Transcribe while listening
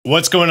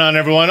What's going on,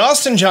 everyone?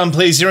 Austin John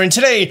Plays here, and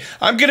today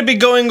I'm going to be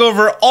going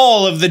over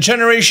all of the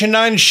Generation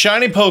 9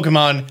 shiny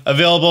Pokemon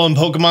available in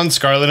Pokemon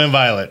Scarlet and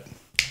Violet.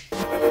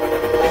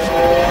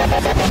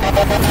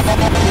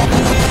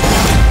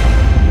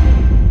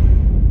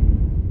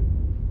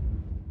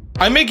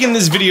 I'm making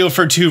this video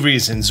for two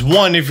reasons.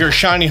 One, if you're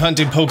shiny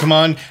hunting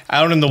Pokemon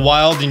out in the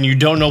wild and you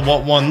don't know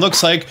what one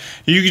looks like,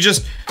 you can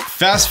just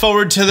fast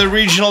forward to the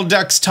regional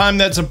dex time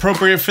that's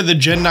appropriate for the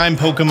Gen 9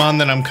 Pokemon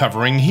that I'm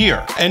covering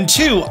here. And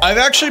two, I've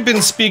actually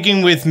been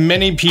speaking with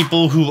many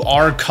people who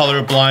are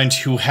colorblind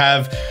who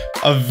have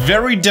a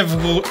very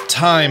difficult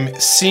time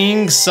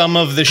seeing some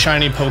of the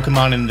shiny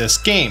Pokemon in this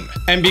game.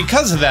 And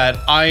because of that,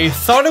 I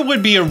thought it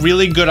would be a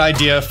really good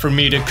idea for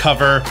me to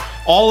cover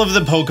all of the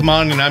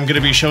Pokemon, and I'm going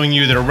to be showing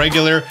you their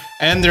regular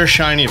and their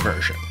shiny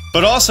version.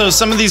 But also,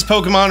 some of these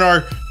Pokemon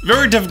are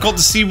very difficult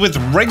to see with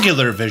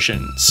regular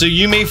vision, so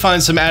you may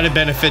find some added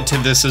benefit to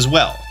this as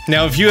well.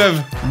 Now, if you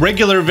have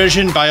regular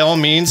vision, by all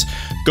means,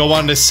 go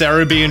on to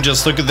Cerebi and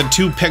just look at the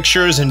two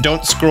pictures and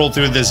don't scroll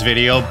through this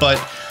video,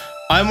 but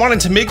I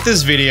wanted to make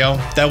this video,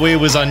 that way it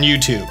was on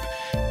YouTube.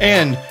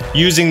 And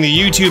using the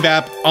YouTube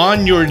app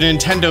on your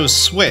Nintendo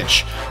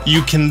Switch,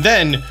 you can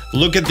then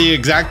look at the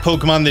exact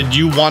Pokemon that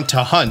you want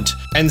to hunt.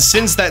 And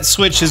since that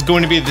Switch is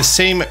going to be the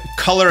same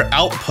color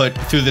output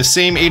through the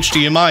same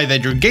HDMI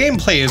that your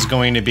gameplay is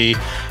going to be,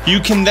 you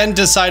can then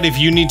decide if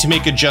you need to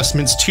make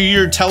adjustments to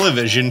your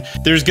television.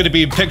 There's going to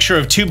be a picture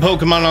of two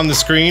Pokemon on the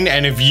screen,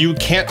 and if you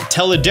can't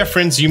tell a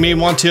difference, you may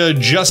want to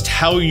adjust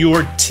how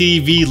your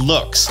TV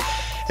looks.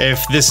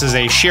 If this is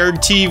a shared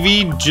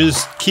TV,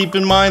 just keep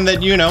in mind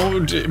that, you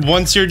know,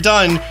 once you're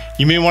done,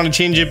 you may want to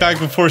change it back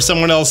before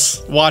someone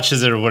else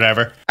watches it or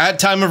whatever. At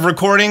time of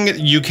recording,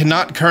 you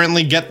cannot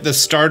currently get the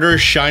starter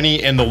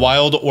shiny in the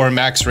wild or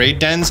max raid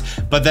dens,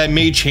 but that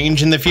may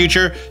change in the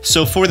future,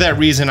 so for that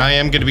reason, I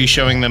am going to be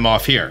showing them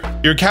off here.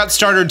 Your cat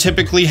starter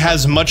typically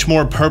has much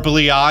more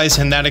purpley eyes,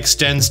 and that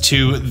extends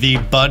to the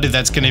bud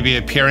that's going to be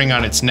appearing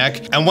on its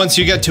neck. And once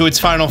you get to its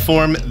final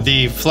form,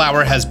 the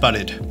flower has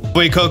budded.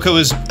 Coco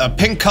is a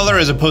pink color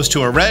as opposed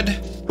to a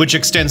red, which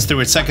extends through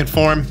its second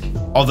form,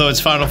 although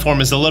its final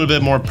form is a little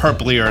bit more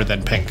purplier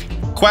than pink.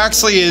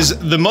 Quaxly is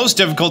the most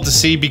difficult to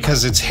see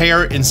because its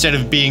hair, instead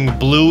of being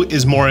blue,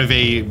 is more of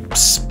a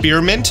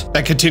spearmint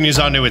that continues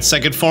on to its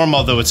second form,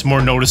 although it's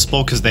more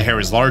noticeable because the hair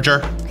is larger.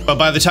 But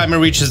by the time it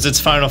reaches its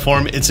final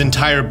form, its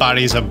entire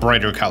body is a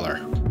brighter color.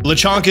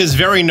 Lechonk is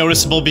very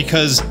noticeable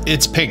because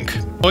it's pink.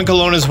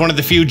 Oinkologne is one of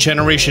the few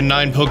Generation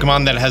 9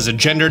 Pokemon that has a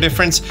gender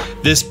difference,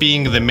 this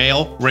being the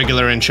male,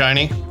 regular and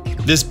shiny,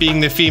 this being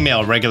the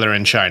female, regular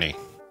and shiny.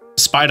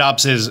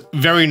 Spidops is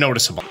very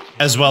noticeable,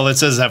 as well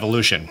as its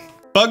evolution.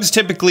 Bugs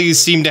typically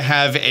seem to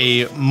have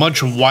a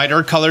much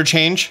wider color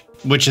change,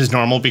 which is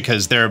normal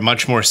because they're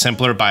much more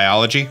simpler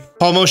biology.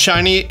 Almost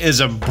Shiny is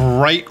a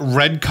bright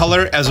red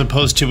color as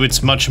opposed to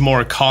its much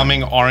more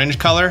calming orange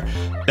color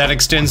that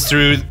extends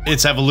through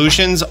its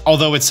evolutions,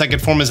 although its second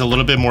form is a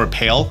little bit more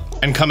pale,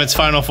 and come its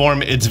final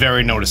form, it's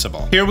very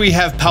noticeable. Here we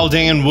have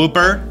Paldean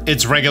Wooper.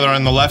 It's regular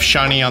on the left,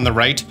 shiny on the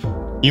right.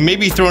 You may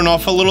be thrown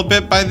off a little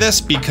bit by this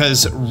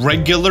because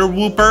regular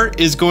Wooper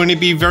is going to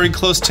be very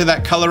close to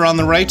that color on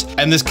the right,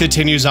 and this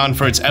continues on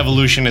for its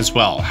evolution as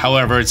well.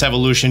 However, its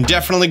evolution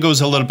definitely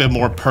goes a little bit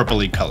more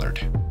purpley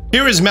colored.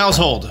 Here is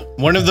Maushold,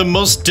 one of the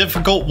most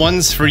difficult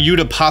ones for you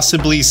to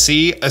possibly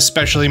see,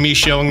 especially me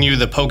showing you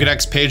the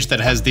Pokedex page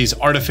that has these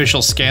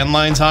artificial scan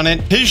lines on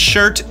it. His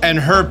shirt and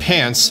her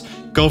pants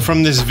go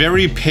from this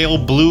very pale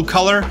blue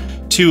color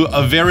to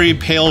a very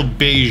pale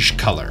beige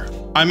color.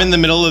 I'm in the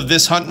middle of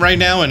this hunt right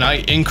now, and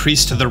I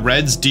increased the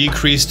reds,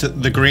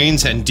 decreased the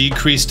greens, and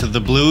decreased the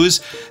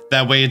blues.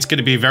 That way it's going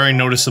to be very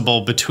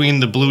noticeable between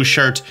the blue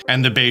shirt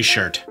and the beige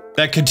shirt.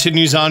 That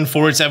continues on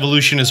for its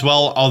evolution as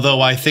well, although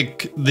I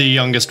think the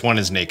youngest one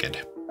is naked.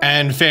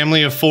 And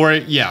family of 4,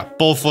 yeah,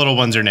 both little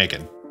ones are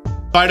naked.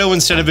 Fido,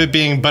 instead of it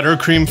being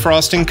buttercream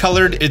frosting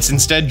colored, it's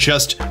instead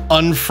just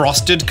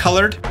unfrosted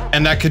colored,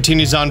 and that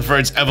continues on for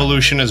its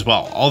evolution as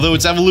well, although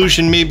its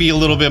evolution may be a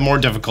little bit more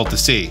difficult to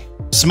see.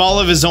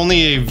 Smoliv is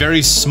only a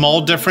very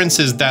small difference,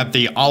 is that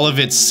the olive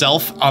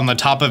itself on the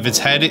top of its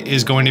head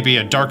is going to be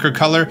a darker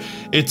color.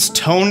 Its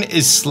tone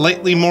is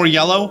slightly more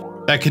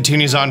yellow. That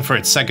continues on for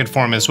its second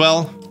form as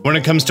well. When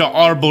it comes to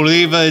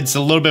Arboliva, it's a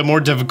little bit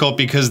more difficult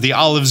because the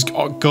olives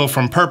go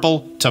from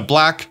purple to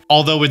black,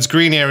 although its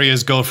green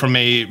areas go from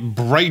a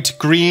bright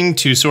green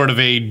to sort of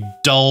a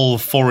dull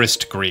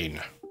forest green.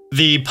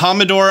 The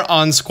Pomodore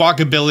on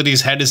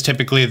Squawkability's head is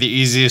typically the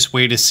easiest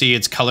way to see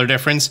its color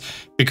difference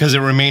because it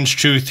remains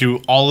true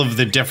through all of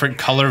the different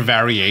color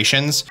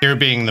variations, here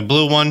being the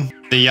blue one,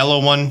 the yellow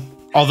one,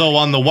 although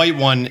on the white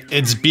one,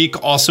 its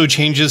beak also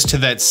changes to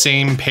that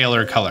same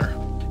paler color.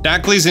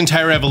 Dacley's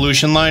entire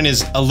evolution line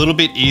is a little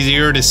bit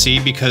easier to see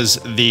because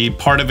the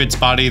part of its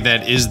body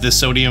that is the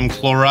sodium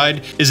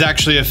chloride is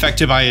actually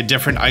affected by a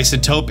different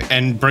isotope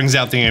and brings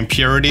out the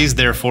impurities,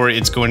 therefore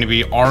it's going to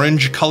be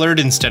orange colored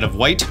instead of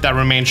white. That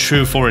remains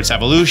true for its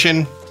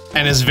evolution.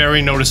 and is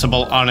very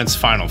noticeable on its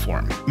final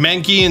form.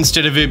 Mankey,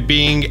 instead of it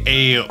being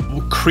a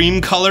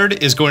cream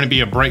colored, is going to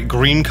be a bright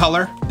green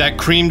color. That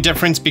cream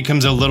difference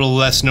becomes a little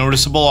less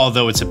noticeable,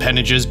 although its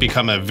appendages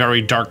become a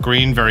very dark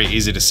green, very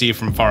easy to see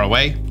from far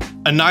away.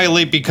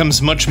 Annihilate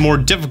becomes much more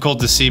difficult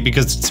to see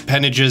because its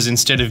appendages,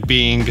 instead of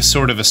being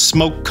sort of a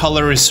smoke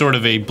color, is sort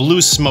of a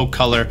blue smoke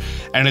color,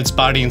 and its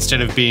body, instead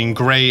of being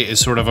gray, is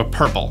sort of a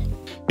purple.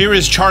 Here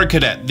is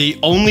Charcadet. The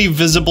only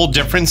visible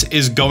difference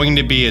is going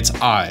to be its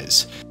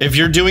eyes. If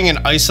you're doing an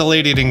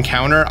isolated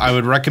encounter, I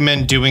would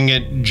recommend doing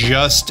it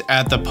just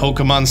at the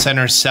Pokemon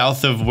Center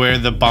south of where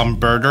the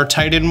Bombirdier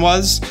Titan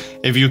was.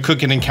 If you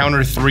cook an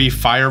Encounter 3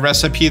 fire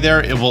recipe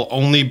there, it will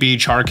only be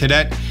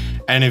Charcadet.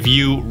 And if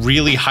you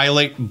really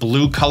highlight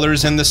blue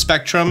colors in the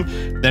spectrum,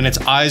 then its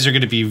eyes are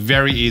going to be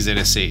very easy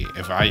to see.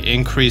 If I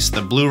increase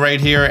the blue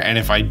right here, and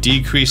if I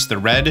decrease the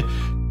red,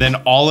 then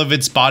all of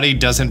its body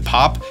doesn't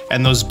pop,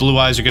 and those blue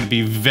eyes are going to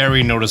be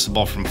very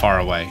noticeable from far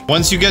away.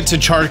 Once you get to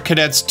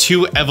Charcadet's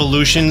 2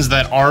 evolutions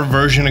that are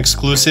version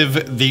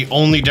exclusive, the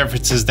only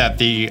difference is that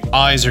the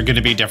eyes are going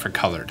to be different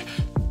colored.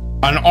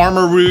 On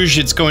Armor Rouge,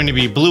 it's going to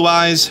be blue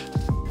eyes,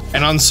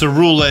 and on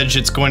Ceruledge,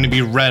 it's going to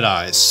be red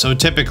eyes. So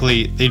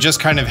typically, they just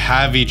kind of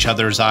have each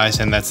other's eyes,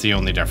 and that's the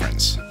only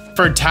difference.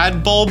 For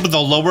Tadbulb,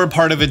 the lower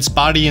part of its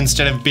body,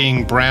 instead of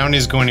being brown,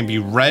 is going to be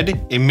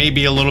red. It may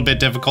be a little bit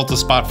difficult to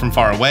spot from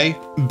far away.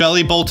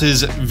 Bellibolt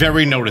is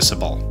very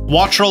noticeable.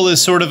 Wattrel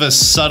is sort of a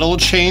subtle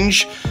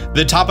change.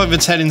 The top of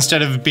its head,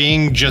 instead of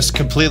being just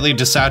completely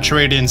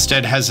desaturated,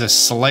 instead has a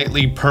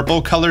slightly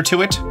purple color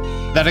to it.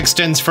 That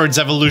extends for its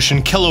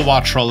evolution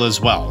Kilowattrel as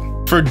well.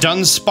 For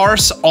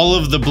Dunsparce, all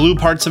of the blue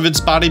parts of its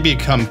body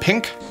become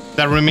pink.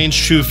 That remains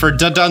true for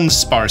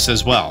Dunsparce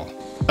as well.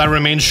 That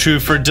remains true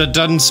for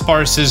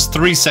Dunsparce's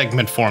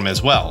 3-segment form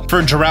as well.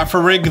 For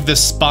Girafarig, the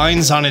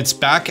spines on its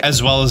back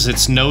as well as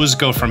its nose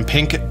go from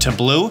pink to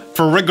blue.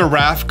 For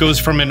Rigorath, goes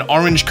from an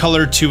orange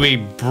color to a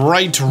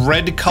bright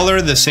red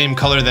color, the same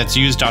color that's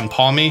used on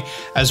Palmy,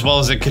 as well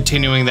as it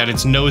continuing that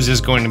its nose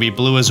is going to be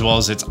blue as well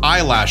as its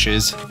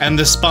eyelashes. And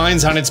the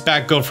spines on its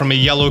back go from a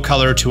yellow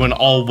color to an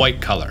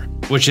all-white color,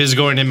 which is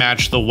going to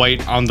match the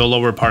white on the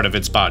lower part of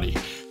its body.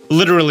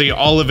 Literally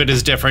all of it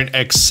is different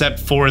except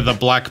for the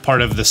black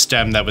part of the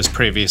stem that was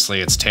previously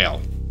its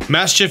tail.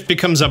 Mastiff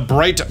becomes a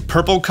bright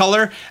purple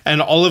color,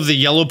 and all of the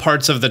yellow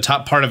parts of the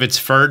top part of its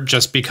fur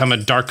just become a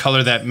dark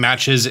color that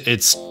matches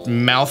its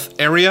mouth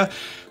area.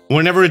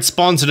 Whenever it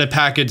spawns in a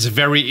pack, it's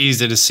very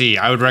easy to see.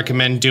 I would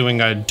recommend doing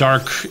a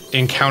dark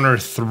Encounter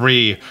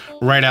 3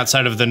 right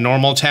outside of the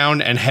normal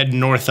town and head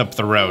north up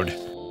the road.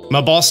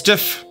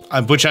 Mabostiff,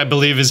 which I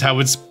believe is how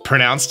it's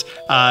pronounced.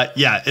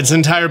 Yeah, its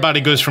entire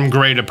body goes from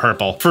gray to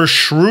purple. For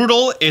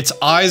Shroodle, its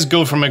eyes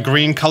go from a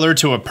green color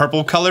to a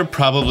purple color,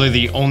 probably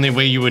the only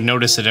way you would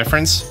notice a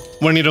difference.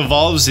 When it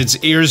evolves,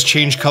 its ears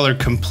change color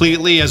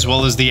completely, as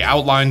well as the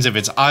outlines of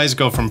its eyes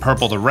go from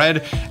purple to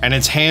red, and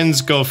its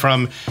hands go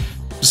from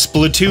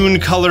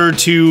Splatoon color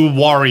to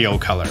Wario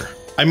color.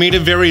 I made a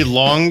very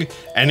long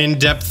and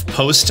in-depth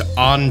post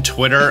on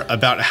Twitter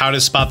about how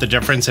to spot the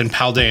difference in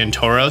Paldean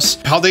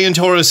Tauros. Paldean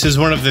Tauros is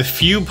one of the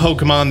few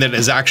Pokemon that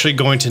is actually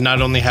going to not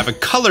only have a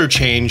color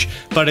change,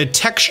 but a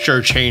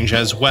texture change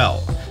as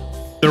well.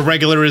 The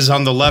regular is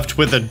on the left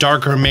with a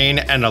darker mane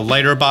and a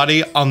lighter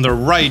body. On the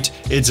right,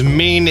 its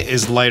mane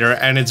is lighter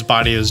and its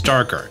body is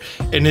darker.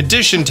 In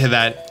addition to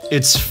that,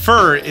 its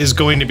fur is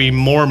going to be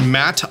more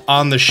matte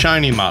on the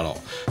shiny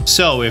model.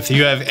 So if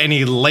you have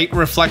any light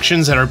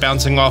reflections that are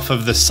bouncing off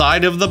of the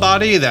side of the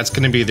body, that's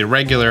going to be the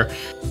regular.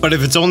 But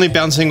if it's only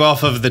bouncing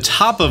off of the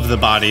top of the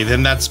body,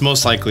 then that's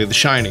most likely the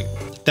shiny.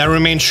 That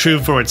remains true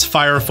for its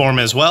fire form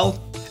as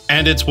well,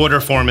 and its water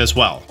form as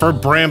well. For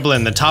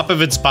Bramblin, the top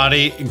of its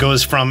body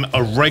goes from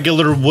a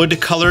regular wood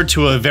color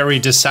to a very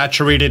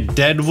desaturated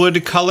dead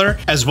wood color,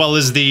 as well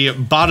as the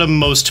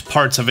bottommost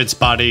parts of its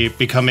body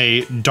become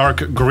a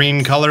dark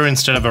green color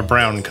instead of a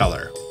brown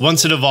color.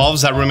 Once it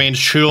evolves, that remains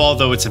true,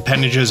 although its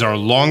appendages are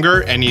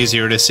longer and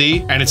easier to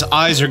see, and its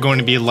eyes are going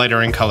to be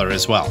lighter in color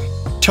as well.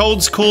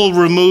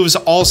 Toadscool removes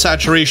all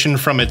saturation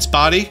from its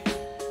body,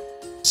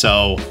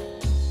 so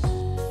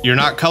you're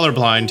not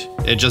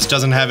colorblind, it just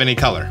doesn't have any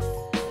color.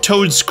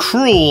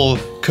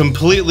 Toadscruel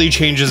completely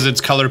changes its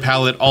color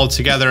palette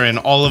altogether, and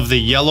all of the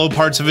yellow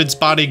parts of its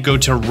body go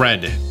to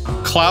red.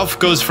 Klawf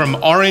goes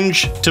from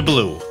orange to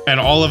blue, and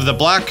all of the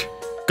black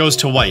goes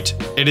to white.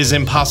 It is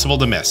impossible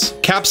to miss.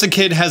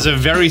 Capsakid has a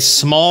very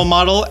small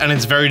model, and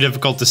it's very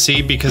difficult to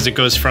see because it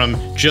goes from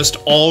just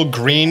all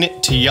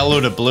green to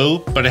yellow to blue,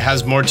 but it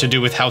has more to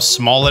do with how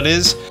small it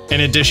is.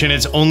 In addition,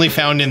 it's only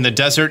found in the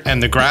desert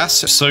and the grass,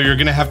 so you're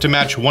gonna have to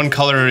match one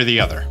color or the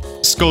other.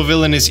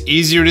 Scovillain is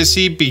easier to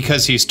see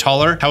because he's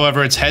taller.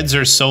 However, its heads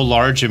are so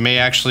large, it may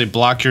actually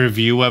block your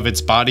view of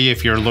its body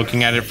if you're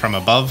looking at it from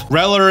above.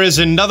 Rellor is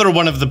another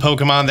one of the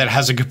Pokemon that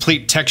has a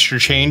complete texture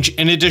change.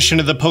 In addition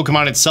to the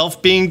Pokemon itself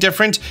being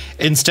different,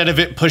 instead of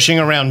it pushing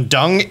around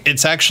dung,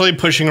 it's actually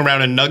pushing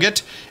around a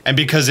nugget. And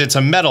because it's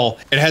a metal,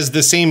 it has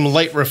the same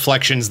light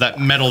reflections that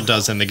metal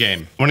does in the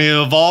game. When it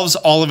evolves,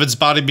 all of its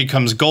body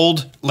becomes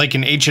gold, like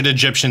an ancient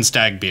Egyptian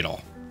stag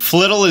beetle.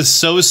 Flittle is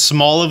so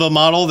small of a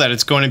model that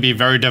it's going to be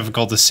very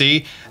difficult to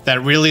see, that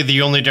really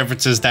the only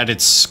difference is that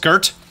its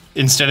skirt,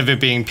 instead of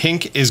it being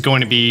pink, is going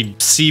to be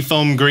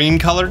seafoam green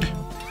colored.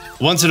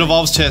 Once it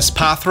evolves to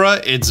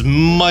Espathra, it's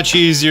much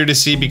easier to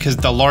see because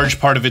the large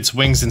part of its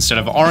wings, instead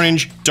of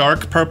orange,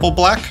 dark purple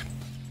black,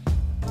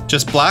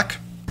 just black,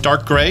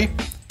 dark gray,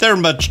 they're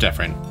much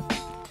different.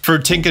 For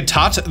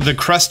Tinkatot, the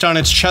crest on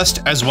its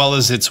chest as well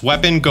as its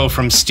weapon go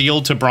from steel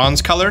to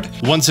bronze colored.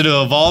 Once it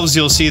evolves,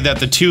 you'll see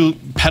that the two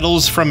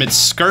petals from its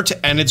skirt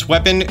and its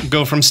weapon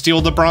go from steel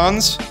to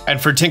bronze.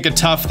 And for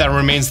Tinkatuff, that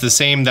remains the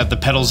same, that the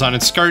petals on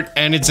its skirt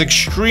and its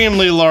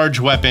extremely large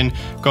weapon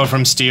go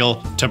from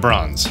steel to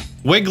bronze.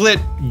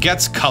 Wiglet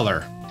gets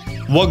color.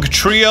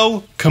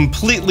 Wugtrio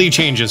completely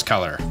changes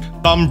color.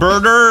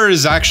 Bombirdier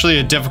is actually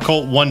a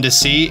difficult one to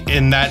see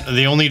in that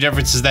the only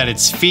difference is that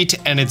its feet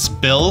and its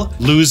bill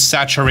lose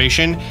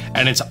saturation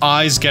and its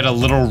eyes get a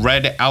little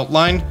red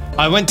outline.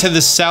 I went to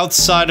the south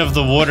side of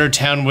the water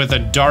town with a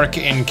dark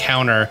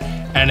encounter,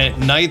 and at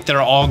night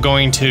they're all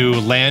going to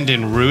land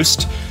and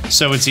roost,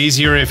 so it's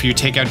easier if you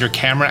take out your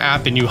camera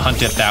app and you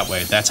hunt it that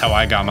way. That's how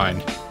I got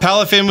mine.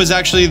 Palafin was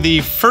actually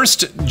the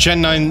first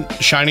Gen 9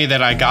 shiny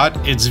that I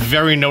got. It's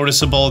very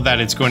noticeable that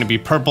it's going to be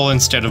purple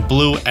instead of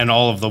blue, and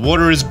all of the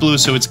water is blue,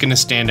 so it's going to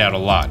stand out a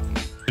lot.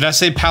 Did I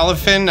say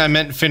Palafin? I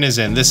meant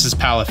Finizen. This is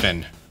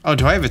Palafin. Oh,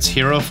 do I have its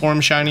hero form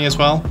shiny as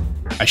well?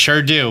 I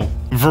sure do.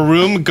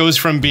 Varoom goes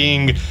from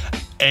being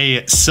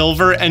a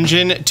silver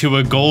engine to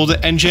a gold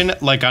engine,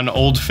 like on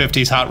old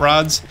 50s hot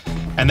rods,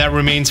 and that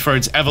remains for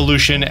its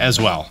evolution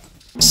as well.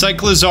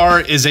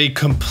 Cyclizar is a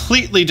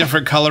completely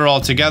different color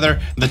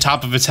altogether. The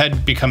top of its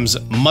head becomes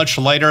much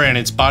lighter and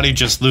its body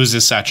just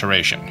loses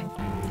saturation.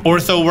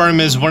 Orthoworm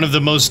is one of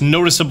the most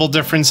noticeable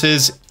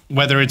differences,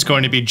 whether it's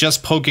going to be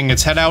just poking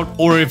its head out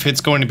or if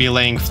it's going to be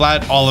laying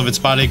flat. All of its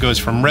body goes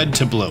from red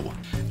to blue.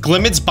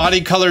 Glimit's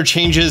body color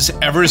changes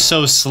ever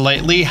so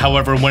slightly,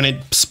 however when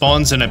it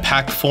spawns in a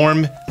pack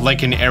form,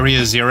 like in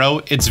Area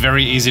 0, it's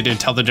very easy to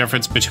tell the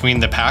difference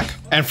between the pack.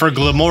 And for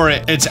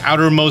Glimora, its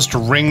outermost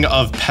ring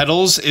of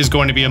petals is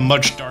going to be a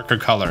much darker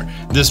color.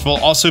 This will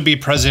also be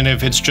present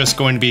if it's just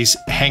going to be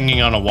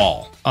hanging on a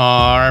wall.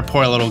 Our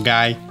poor little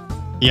guy.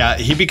 Yeah,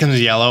 he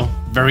becomes yellow,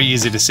 very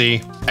easy to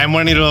see. And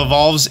when it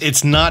evolves,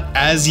 it's not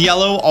as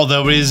yellow,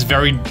 although it is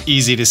very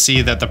easy to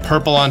see that the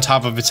purple on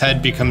top of its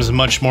head becomes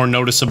much more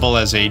noticeable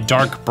as a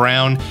dark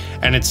brown,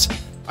 and its,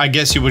 I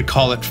guess you would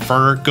call it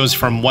fur, goes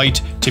from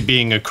white to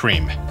being a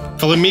cream.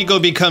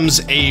 Flamigo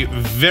becomes a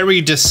very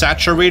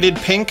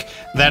desaturated pink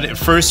that at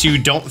first you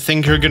don't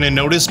think you're going to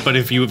notice, but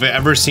if you've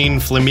ever seen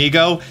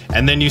Flamigo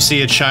and then you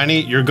see it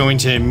shiny, you're going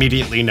to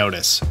immediately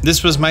notice.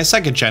 This was my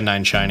second Gen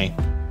 9 shiny.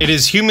 It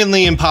is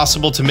humanly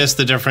impossible to miss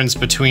the difference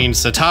between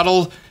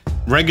Citadel,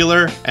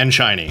 regular, and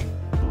shiny,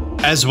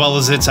 as well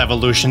as its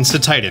evolutions to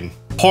Titan.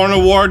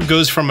 Hornaward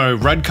goes from a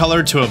red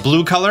color to a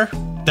blue color.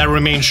 That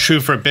remains true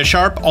for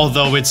Bisharp,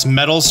 although its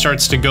metal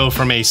starts to go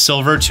from a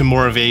silver to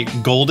more of a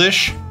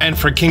goldish. And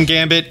for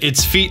Kingambit,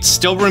 its feet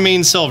still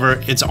remain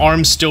silver, its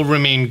arms still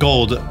remain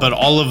gold, but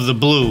all of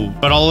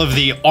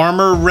the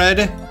armor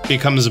red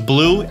becomes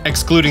blue,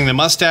 excluding the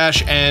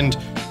mustache and,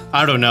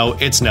 I don't know,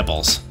 its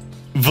nipples.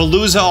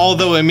 Veluza,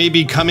 although it may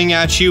be coming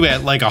at you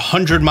at like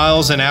 100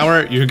 miles an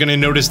hour, you're going to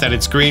notice that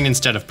it's green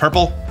instead of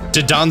purple.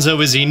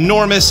 Dodonzo is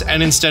enormous,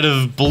 and instead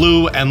of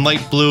blue and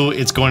light blue,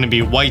 it's going to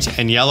be white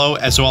and yellow,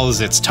 as well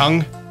as its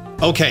tongue.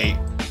 Okay,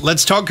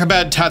 let's talk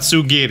about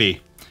Tatsugiri.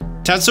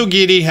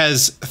 Tatsugiri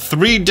has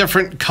 3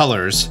 different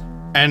colors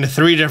and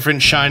 3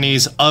 different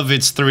shinies of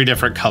its 3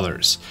 different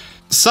colors.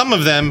 Some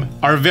of them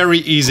are very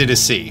easy to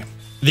see.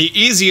 The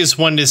easiest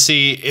one to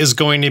see is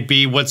going to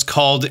be what's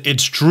called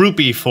its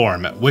droopy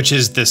form, which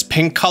is this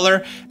pink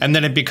color, and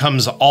then it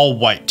becomes all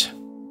white.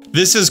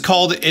 This is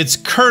called its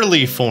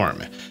curly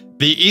form.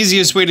 The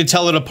easiest way to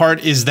tell it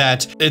apart is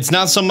that it's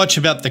not so much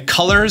about the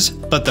colors,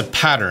 but the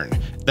pattern.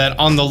 That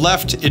on the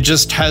left, it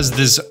just has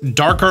this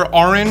darker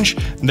orange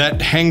that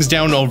hangs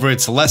down over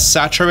its less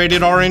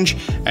saturated orange,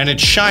 and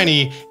its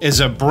shiny is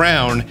a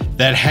brown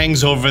that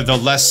hangs over the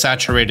less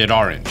saturated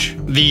orange.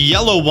 The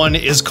yellow one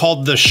is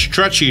called the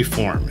stretchy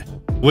form,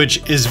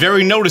 which is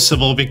very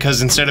noticeable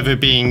because instead of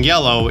it being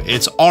yellow,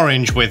 it's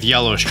orange with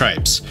yellow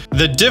stripes.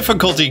 The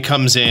difficulty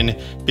comes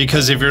in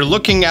because if you're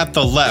looking at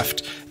the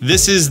left,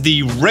 this is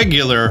the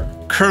regular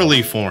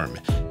curly form,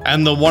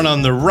 and the one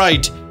on the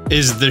right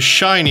is the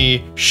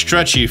shiny,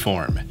 stretchy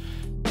form.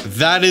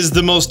 That is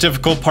the most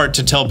difficult part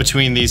to tell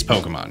between these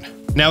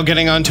Pokemon. Now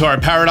getting on to our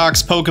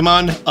Paradox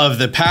Pokemon of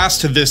the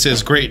past, this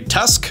is Great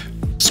Tusk.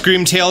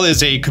 Screamtail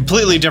is a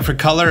completely different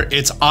color.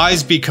 Its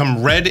eyes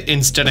become red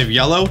instead of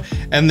yellow,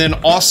 and then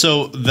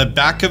also the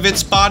back of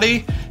its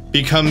body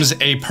becomes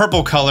a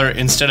purple color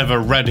instead of a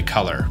red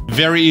color.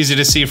 Very easy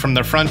to see from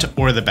the front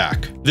or the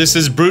back. This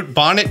is Brute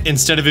Bonnet.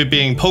 Instead of it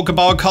being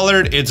Pokeball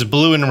colored, it's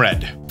blue and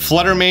red.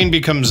 Fluttermane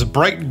becomes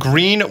bright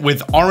green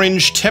with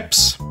orange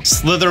tips.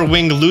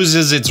 Slitherwing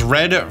loses its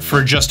red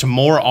for just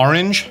more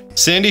orange.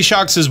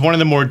 Sandyshock's is one of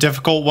the more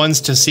difficult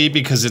ones to see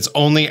because it's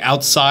only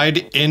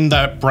outside in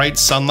that bright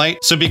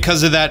sunlight. So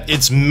because of that,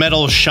 its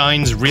metal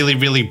shines really,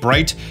 really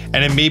bright,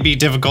 and it may be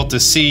difficult to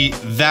see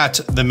that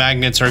the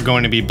magnets are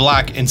going to be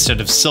black instead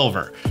of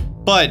silver.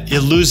 But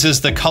it loses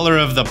the color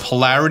of the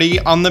polarity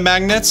on the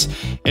magnets.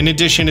 In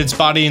addition, its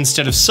body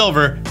instead of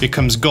silver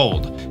becomes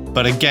gold.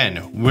 But again,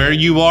 where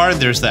you are,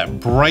 there's that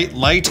bright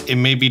light, it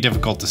may be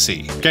difficult to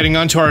see. Getting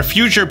onto our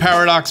future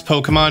Paradox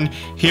Pokemon,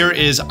 here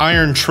is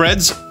Iron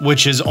Treads,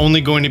 which is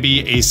only going to be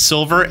a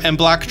silver and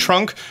black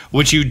trunk,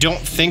 which you don't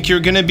think you're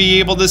going to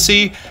be able to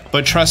see,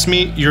 but trust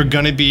me, you're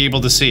going to be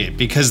able to see it,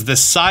 because the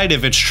side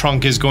of its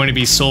trunk is going to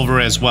be silver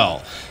as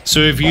well. So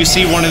if you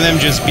see one of them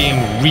just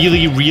being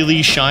really,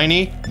 really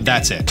shiny,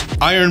 that's it.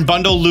 Iron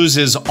Bundle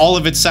loses all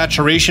of its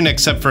saturation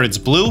except for its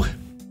blue.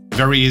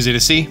 Very easy to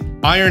see.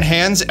 Iron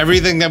Hands,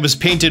 everything that was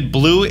painted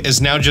blue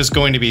is now just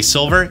going to be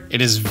silver.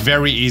 It is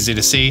very easy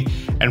to see,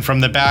 and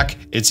from the back,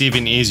 it's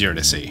even easier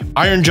to see.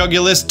 Iron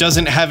Jugulus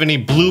doesn't have any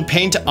blue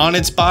paint on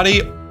its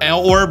body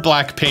or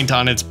black paint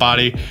on its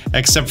body,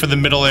 except for the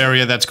middle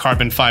area that's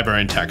carbon fiber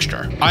in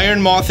texture.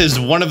 Iron Moth is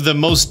one of the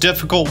most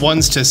difficult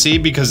ones to see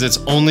because it's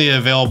only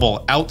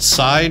available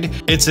outside.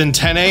 Its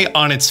antennae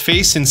on its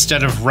face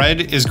instead of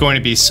red is going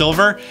to be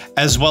silver,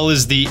 as well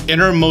as the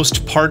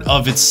innermost part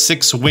of its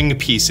 6 wing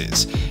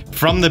pieces.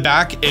 From the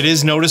back, it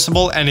is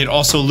noticeable, and it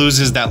also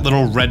loses that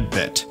little red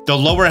bit. The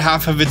lower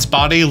half of its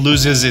body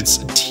loses its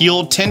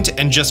teal tint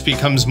and just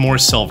becomes more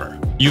silver.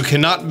 You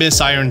cannot miss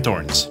Iron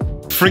Thorns.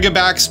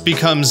 Frigibax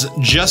becomes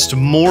just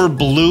more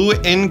blue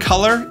in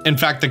color. In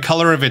fact, the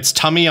color of its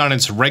tummy on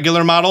its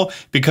regular model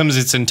becomes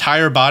its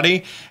entire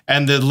body,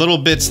 and the little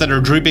bits that are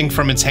drooping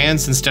from its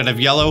hands instead of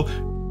yellow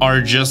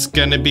are just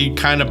gonna be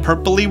kind of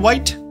purpley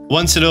white.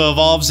 Once it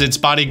evolves, its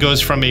body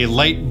goes from a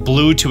light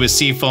blue to a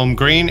seafoam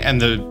green,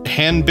 and the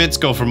hand bits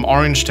go from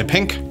orange to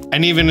pink.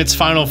 And even its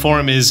final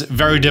form is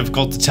very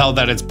difficult to tell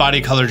that its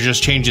body color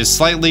just changes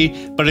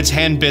slightly, but its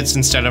hand bits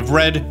instead of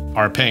red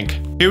are pink.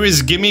 Here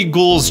is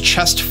Gimmighoul's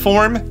chest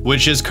form,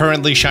 which is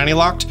currently shiny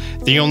locked.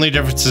 The only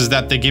difference is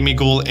that the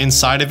Gimmighoul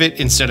inside of it,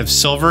 instead of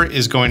silver,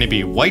 is going to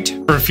be white.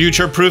 For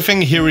future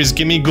proofing, here is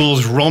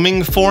Gimmighoul's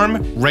roaming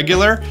form,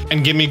 regular,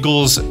 and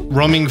Gimmighoul's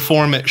roaming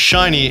form,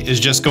 shiny, is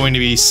just going to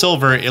be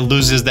silver. It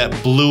loses that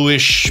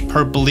bluish,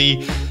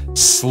 purpley,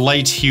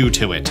 slight hue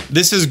to it.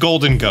 This is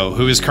Golden Go,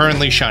 who is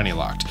currently shiny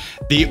locked.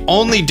 The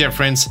only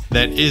difference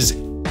that is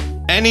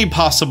any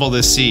possible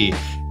to see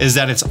is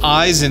that its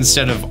eyes,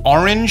 instead of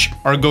orange,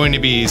 are going to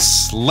be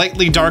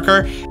slightly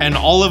darker, and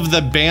all of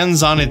the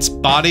bands on its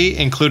body,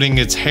 including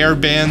its hair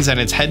bands and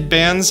its head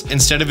bands,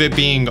 instead of it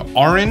being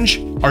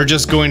orange, are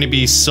just going to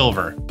be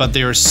silver, but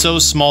they are so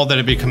small that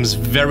it becomes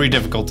very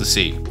difficult to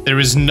see. There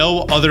is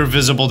no other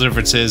visible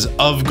differences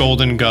of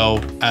Golden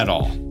Go at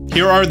all.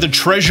 Here are the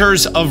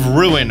Treasures of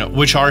Ruin,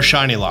 which are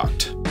shiny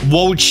locked.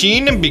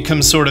 Wo-Chien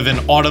becomes sort of an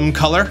autumn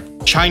color.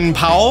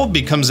 Chien-Pao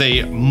becomes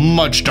a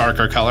much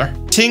darker color.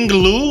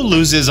 Ting-Lu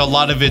loses a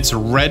lot of its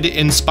red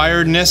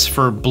inspiredness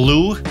for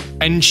blue.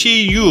 And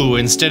Chi-Yu,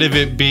 instead of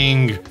it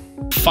being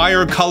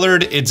fire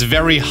colored, it's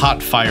very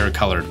hot fire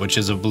colored, which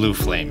is a blue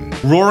flame.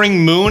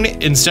 Roaring Moon,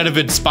 instead of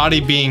its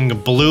body being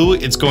blue,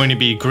 it's going to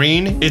be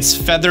green. Its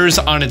feathers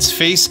on its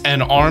face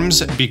and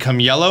arms become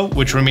yellow,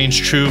 which remains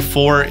true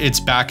for its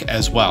back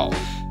as well.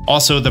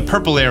 Also, the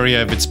purple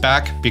area of its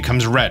back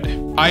becomes red.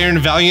 Iron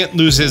Valiant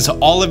loses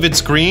all of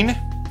its green,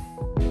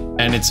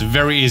 and it's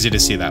very easy to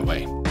see that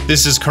way.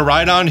 This is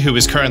Koraidon, who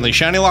is currently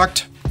shiny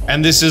locked,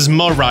 and this is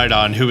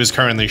Miraidon, who is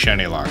currently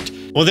shiny locked.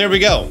 Well, there we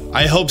go.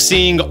 I hope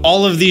seeing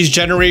all of these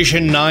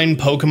Generation 9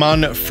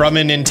 Pokemon from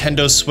a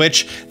Nintendo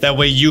Switch, that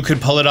way you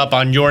could pull it up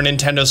on your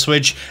Nintendo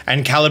Switch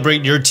and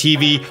calibrate your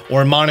TV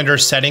or monitor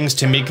settings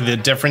to make the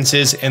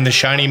differences in the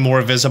shiny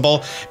more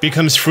visible,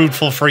 becomes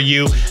fruitful for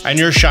you and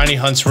your shiny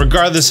hunts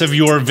regardless of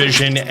your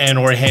vision and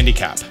or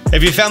handicap.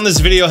 If you found this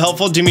video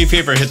helpful, do me a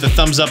favor, hit the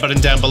thumbs up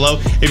button down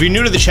below. If you're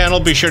new to the channel,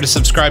 be sure to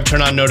subscribe,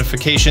 turn on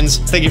notifications.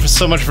 Thank you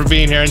so much for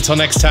being here. Until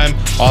next time,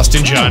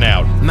 Austin John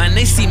out. Man,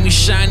 they see me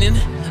shining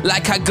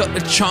like I got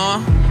the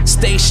charm.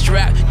 Stay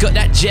strapped, got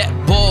that jet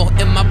ball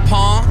in my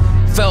palm.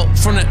 Felt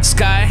from the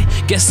sky,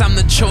 guess I'm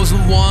the chosen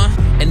one.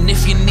 And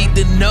if you need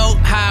to know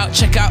how,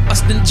 check out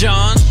Austin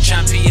John.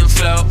 Champion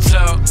flow,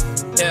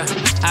 yeah,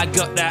 I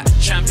got that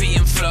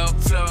champion flow.